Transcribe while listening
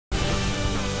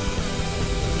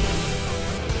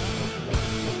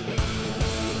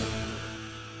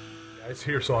Guys,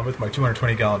 here, so I'm with my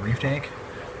 220-gallon reef tank.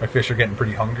 My fish are getting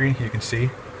pretty hungry, you can see.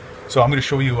 So I'm going to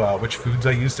show you which foods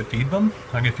I use to feed them.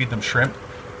 I'm going to feed them shrimp,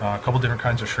 a couple different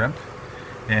kinds of shrimp,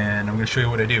 and I'm going to show you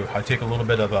what I do. I take a little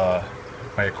bit of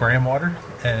my aquarium water,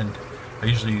 and I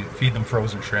usually feed them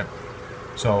frozen shrimp.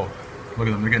 So look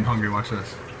at them, they're getting hungry. Watch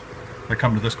this. If I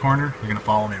come to this corner, you're going to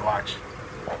follow me. Watch.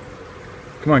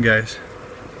 Come on, guys.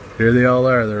 Here they all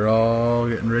are. They're all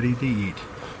getting ready to eat.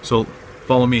 So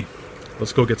follow me.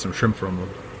 Let's go get some shrimp from them.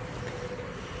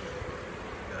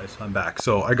 Guys, I'm back.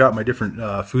 So I got my different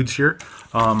foods here.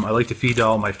 I like to feed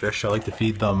all my fish. I like to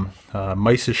feed them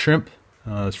mysis shrimp.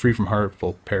 It's free from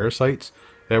harmful parasites.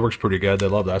 That works pretty good. They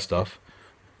love that stuff.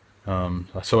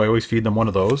 So I always feed them one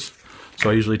of those.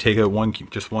 So I usually take out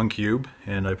just one cube,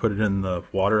 and I put it in the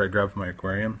water I grab from my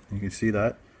aquarium. You can see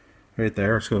that right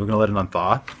there. So we're gonna let it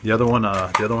unthaw. The other one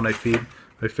I feed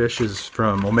my fish is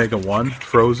from Omega-1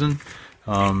 frozen.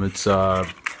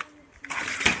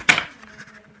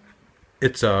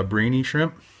 It's brainy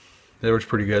shrimp. That works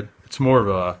pretty good. It's more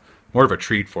of a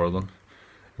treat for them.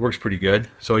 It works pretty good.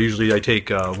 So usually I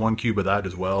take 1 cube of that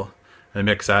as well, and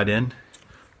mix that in.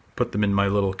 Put them in my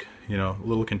little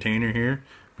container here.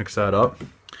 Mix that up.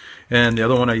 And the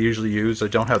other one I usually use, I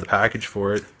don't have the package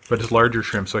for it, but it's larger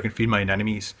shrimp, so I can feed my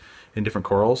anemones in different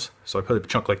corals. So I put a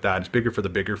chunk like that. It's bigger for the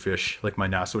bigger fish, like my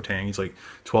Nassau tang. He's like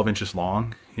 12 inches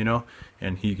long,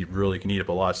 and he really can eat up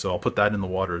a lot. So I'll put that in the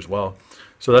water as well.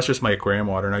 So that's just my aquarium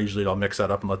water, and I'll mix that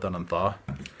up and let that unthaw.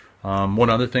 One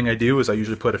other thing I do is I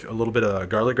usually put a little bit of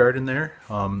garlic guard in there.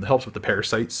 It helps with the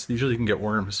parasites. Usually you can get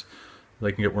worms.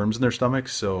 They can get worms in their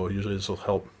stomachs, so usually this will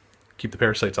help keep the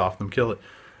parasites off them, kill it.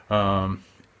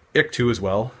 Ick too as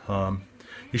well.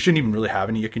 You shouldn't even really have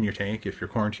any ick in your tank if you're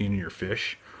quarantining your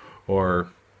fish, or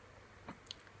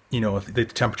if the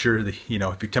temperature, if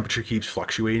the temperature keeps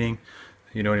fluctuating,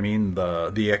 you know what I mean.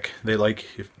 The ick, they like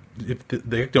if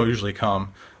the ick don't usually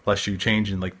come unless you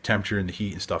change in like temperature and the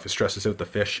heat and stuff. It stresses out the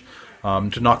fish.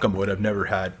 To knock on wood, I've never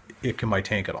had ick in my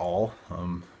tank at all.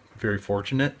 Very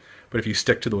fortunate. But if you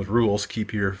stick to those rules,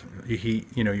 keep your heat,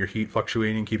 your heat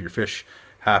fluctuating, keep your fish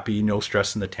happy, no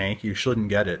stress in the tank, you shouldn't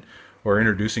get it or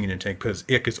introducing it in a tank, because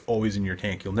ick is always in your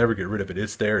tank. You'll never get rid of it.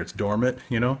 It's there, it's dormant,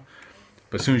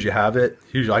 but as soon as you have it,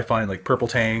 usually I find like purple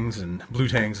tangs and blue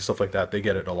tangs and stuff like that, they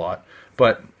get it a lot.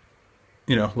 But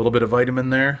a little bit of vitamin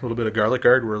there, a little bit of garlic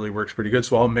guard really works pretty good.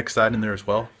 So I'll mix that in there as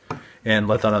well and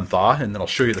let that unthaw, and then I'll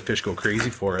show you the fish go crazy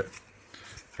for it.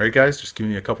 All right, guys, just give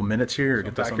me a couple minutes here to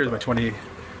get this. Here's my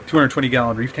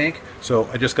 220-gallon reef tank. So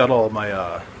I just got all of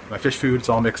my my fish food. It's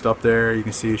all mixed up there. You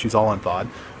can see she's all unthawed.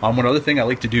 One other thing I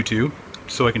like to do too,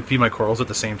 so I can feed my corals at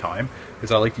the same time, is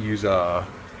I like to use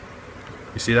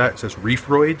you see that? It says Reef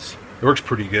Roids. It works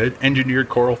pretty good. Engineered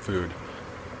coral food.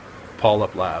 Paul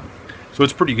Up Lab. So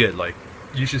it's pretty good. Like,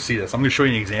 you should see this. I'm going to show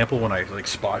you an example when I like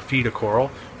spot feed a coral.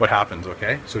 What happens?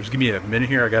 Okay. So just give me a minute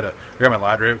here. I got my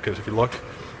ladder out, because if you look,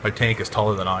 my tank is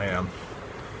taller than I am.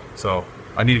 So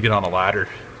I need to get on a ladder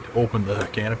to open the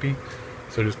canopy.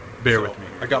 So just bear with me.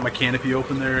 I got my canopy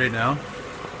open there right now.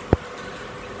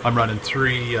 I'm running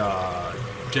 3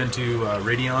 Gen 2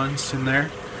 Radions in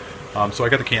there. So I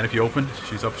got the canopy open.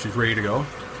 She's up. She's ready to go.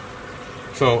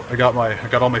 So I got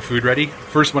all my food ready.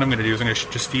 First, what I'm going to do is I'm going to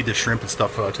just feed the shrimp and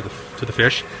stuff to the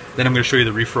fish. Then I'm going to show you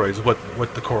the reef roids,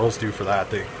 what the corals do for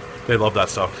that. They love that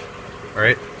stuff. All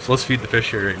right. So let's feed the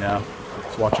fish here right now.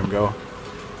 Let's watch them go.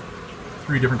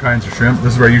 3 different kinds of shrimp.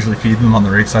 This is where I usually feed them, on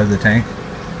the right side of the tank.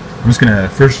 I'm just gonna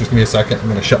just give me a second. I'm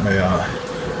gonna shut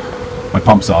my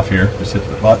pumps off here. Just hit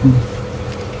the button.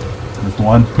 There's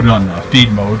one. Put it on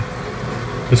feed mode.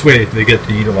 This way they get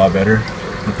to eat a lot better.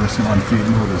 Put this one on feed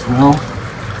mode as well.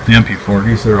 The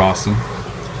MP40s, they're awesome.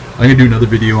 I'm gonna do another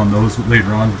video on those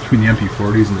later on, between the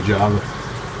MP40s and the Java.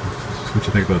 What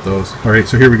you think about those? All right,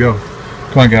 so here we go.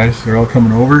 Come on, guys. They're all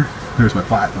coming over. There's my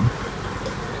platinum.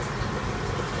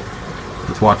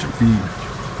 Let's watch them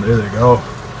feed. There they go.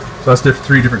 So that's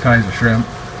 3 different kinds of shrimp.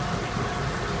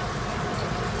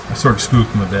 I sort of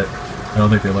spooked them a bit. I don't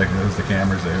think they like it as the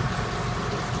camera's out.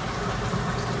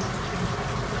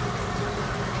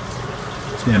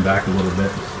 Stand back a little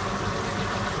bit.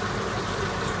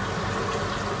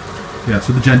 Yeah,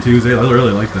 so the Gen 2s, I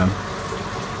really like them.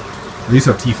 I used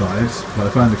to have T5s, but I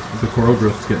find the coral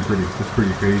growth is getting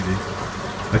pretty crazy.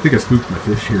 I think I spooked my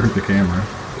fish here with the camera.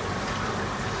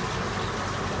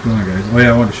 Come on, guys. Oh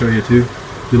yeah, I wanted to show you too.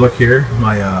 If you look here,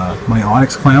 my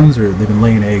onyx clams they've been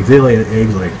laying eggs. They lay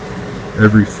eggs like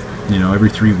every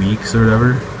 3 weeks or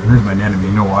whatever. And here's my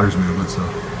anemone. No water's moving, so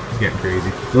it's getting crazy.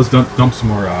 So let's dump some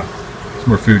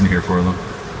more food in here for them.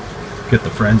 Get the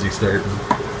frenzy started.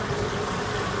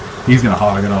 He's gonna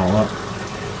hog it all up.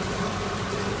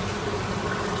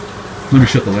 Let me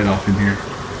shut the light off in here.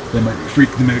 That might freak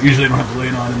them out. Usually I don't have the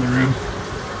light on in the room.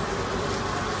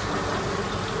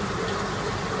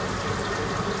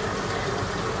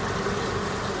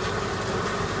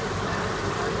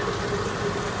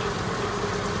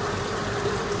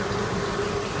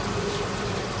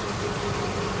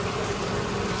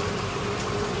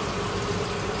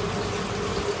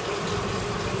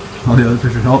 All the other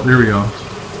fish are out. There we go.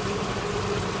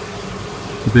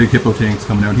 The big hippo tank's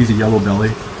coming out. He's a yellow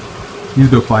belly. He's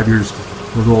about 5 years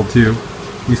old too.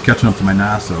 He's catching up to my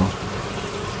Nassau.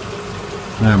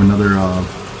 I have another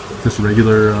just a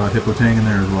regular hippo tang in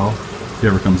there as well. If he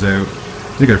ever comes out.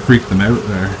 I think I freaked them out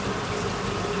there.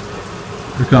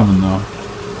 They're coming though.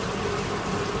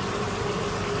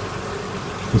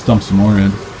 Let's dump some more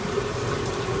in.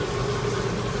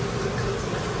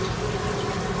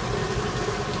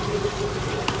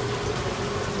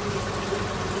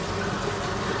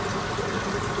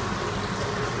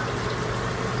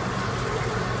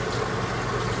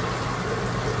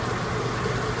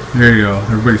 There you go.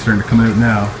 Everybody's starting to come out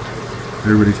now.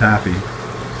 Everybody's happy.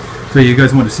 So you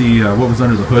guys want to see what was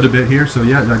under the hood a bit here. So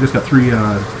yeah, I just got 3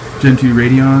 Gen 2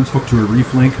 Radions hooked to a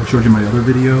Reef link. I showed you my other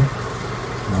video.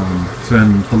 So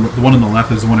then the one on the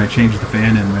left is the one I changed the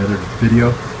fan in my other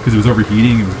video because it was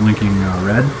overheating. It was blinking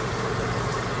red.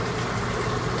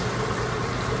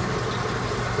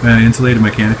 And I insulated my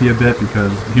canopy a bit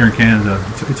because here in Canada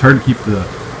it's hard to keep the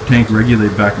tank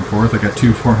regulated back and forth. I got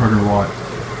 2 400 watt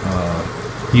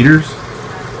heaters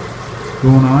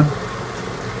going on.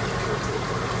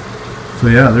 So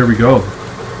yeah, there we go.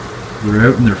 They're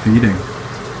out and they're feeding.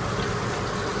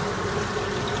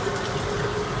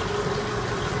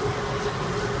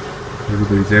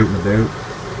 Everybody's out and about.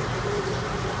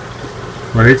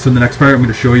 Alright, so in the next part I'm going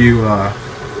to show you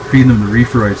feeding them the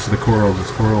reef roids to the corals.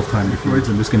 It's corals time to feed.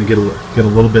 I'm just going to get a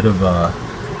little bit of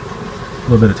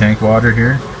tank water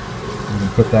here. I'm going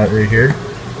to put that right here.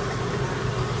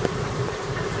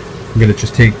 I'm going to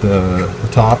just take the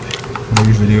top. What I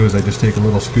usually do is I just take a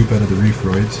little scoop out of the reef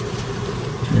roids,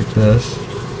 like this.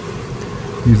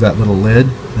 Use that little lid,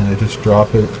 and I just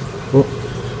drop it.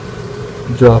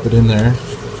 Drop it in there.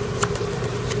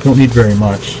 Don't need very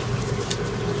much.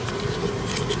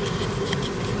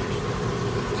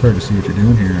 It's hard to see what you're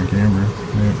doing here on camera.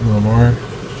 Right, a little more.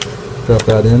 Drop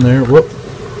that in there. Whoop.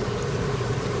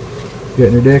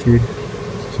 Getting her dickered.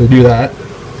 So I do that,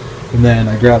 and then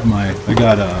I got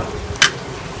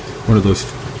one of those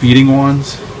feeding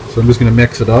wands. So I'm just going to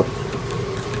mix it up,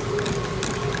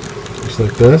 just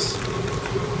like this.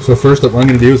 So first up, what I'm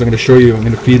going to do is I'm going to show you. I'm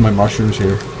going to feed my mushrooms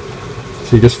here.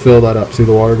 So you just fill that up. See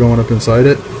the water going up inside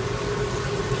it?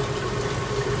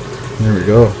 There we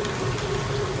go.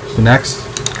 So next,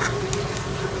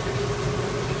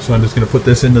 so I'm just going to put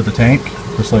this into the tank,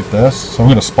 just like this. So I'm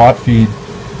going to spot feed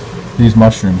these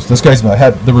mushrooms. This guy's,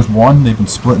 there was one, they've been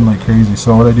splitting like crazy.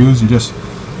 So what I do is you just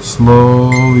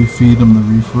slowly feed them the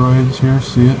reef roids here.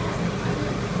 See it?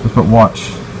 But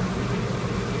watch.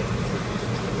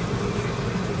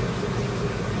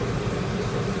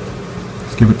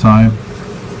 Just give it time.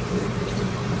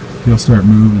 He'll start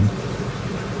moving.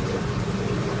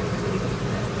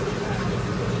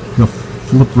 He'll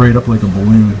flip right up like a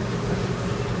balloon.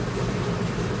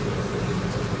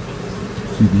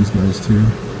 Feed these guys too.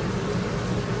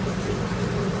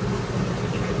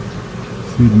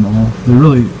 Feed them all. They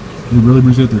really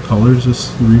brings out their colors,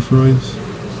 just the reef roids.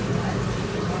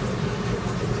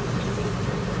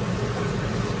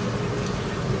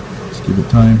 Just give it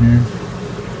time here.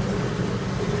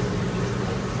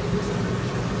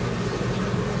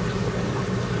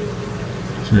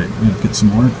 Right, I'm gonna get some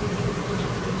more.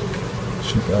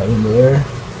 Shoot that into there.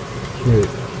 Great.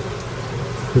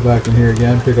 Go back in here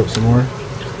again, pick up some more.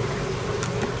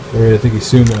 Alright, I think he's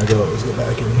soon gonna go. Let's go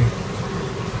back in here.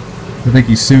 I think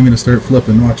he's soon gonna start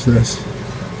flipping. Watch this.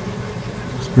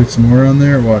 Just put some more on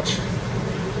there. Watch.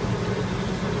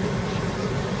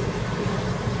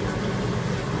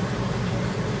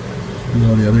 And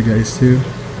all the other guys too.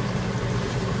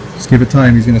 Just give it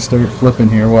time. He's gonna start flipping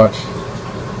here. Watch.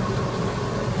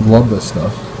 Love this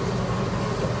stuff.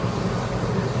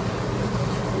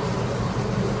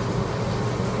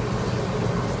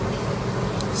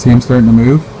 See him starting to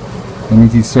move? That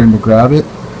means he's starting to grab it.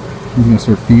 He's going to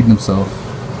start feeding himself.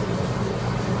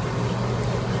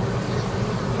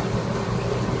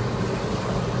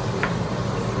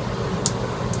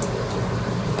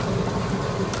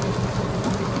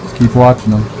 Just keep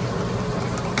watching him.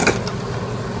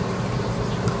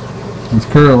 He's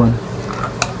curling.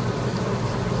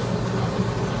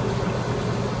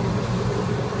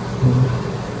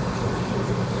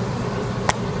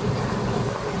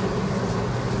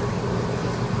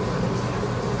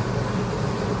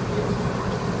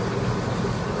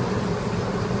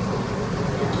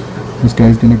 this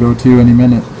guy's gonna go too any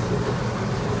minute.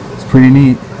 It's pretty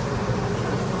neat.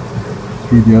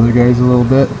 Feed the other guys a little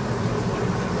bit.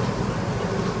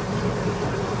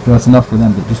 That's enough for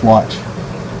them, but just watch.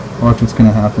 Watch what's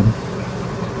gonna happen.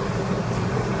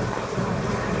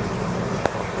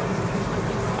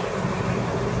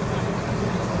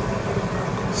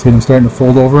 See them starting to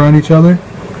fold over on each other?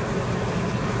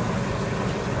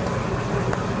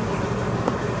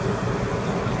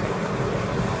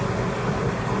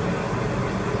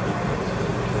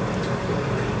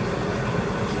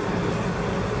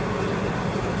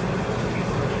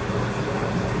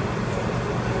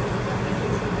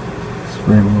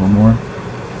 Spray them a little more.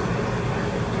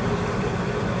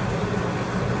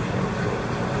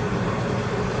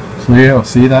 So yeah,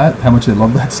 see that? How much they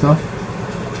love that stuff?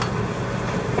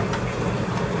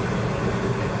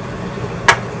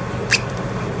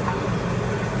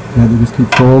 Yeah, they just keep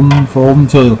folding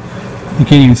until you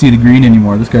can't even see the green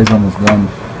anymore. This guy's almost done.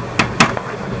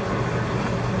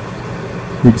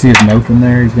 You can see his mouth in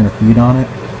there. He's gonna feed on it.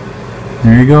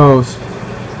 There he goes.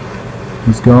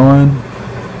 He's going.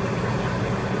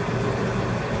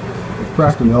 It's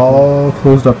practically all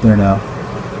closed up there now.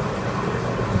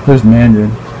 There's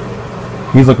Mandarin.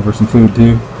 He's looking for some food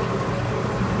too.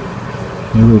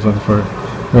 He was looking for it.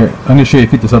 Alright, I'm gonna show you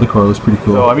feed this other coral. It's pretty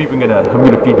cool. So I'm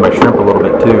gonna feed my shrimp a little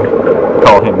bit too.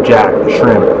 Call him Jack the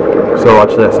shrimp. So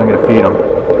watch this. I'm gonna feed him.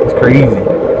 It's crazy.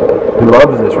 He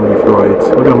loves this reef roids.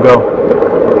 Look at him go.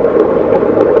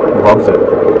 He loves it.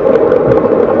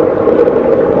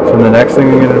 So the next thing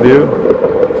I'm gonna do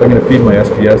is I'm gonna feed my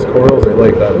SPS corals. They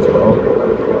like that as well.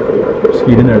 Just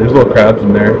feed in there. There's little crabs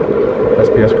in there.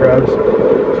 SPS crabs.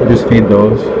 So just feed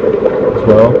those as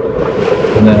well.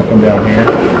 And then I'll come down here.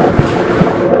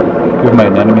 Give my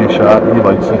anemone a shot. He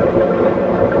likes it.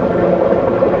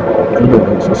 He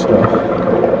likes this stuff.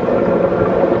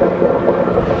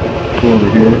 Go over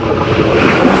here.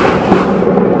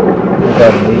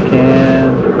 Got an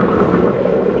E-can.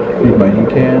 Feed my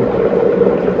E-can.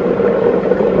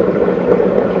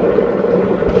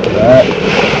 That.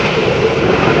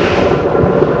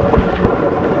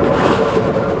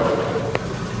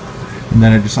 And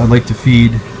then I'd like to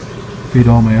feed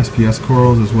all my SPS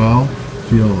corals as well.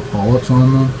 Feed all the polyps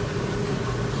on them.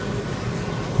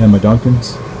 And my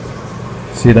Duncans.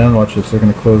 See them? Watch this. They're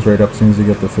going to close right up as soon as they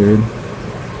get the food.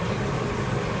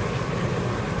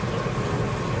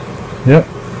 Yep.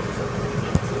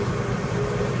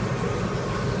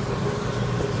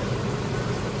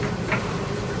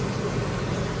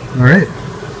 Alright.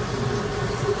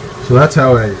 So that's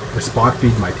how I spot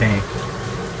feed my tank.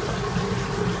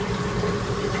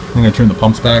 I'm going to turn the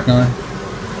pumps back on.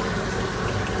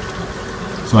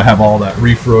 So I have all that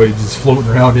reef roids floating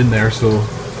around in there so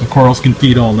the corals can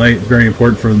feed all night. It's very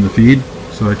important for them to feed.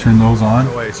 So I turn those on.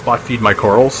 So I spot feed my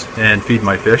corals and feed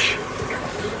my fish.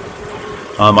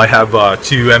 I have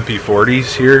two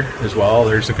MP40s here as well.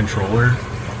 There's the controller.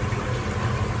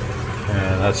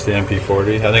 And that's the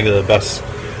MP40. I think they're the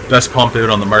best pump out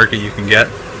on the market you can get.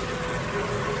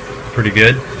 Pretty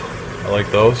good. I like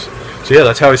those. So yeah,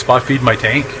 that's how I spot feed my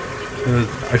tank.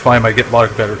 I find I get a lot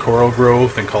of better coral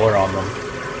growth and color on them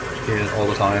all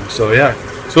the time. So yeah,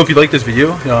 so if you like this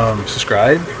video,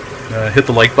 subscribe, hit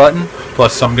the like button.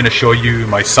 Plus I'm going to show you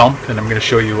my sump and I'm going to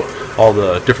show you all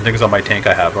the different things on my tank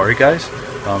I have. Alright guys,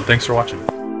 thanks for watching.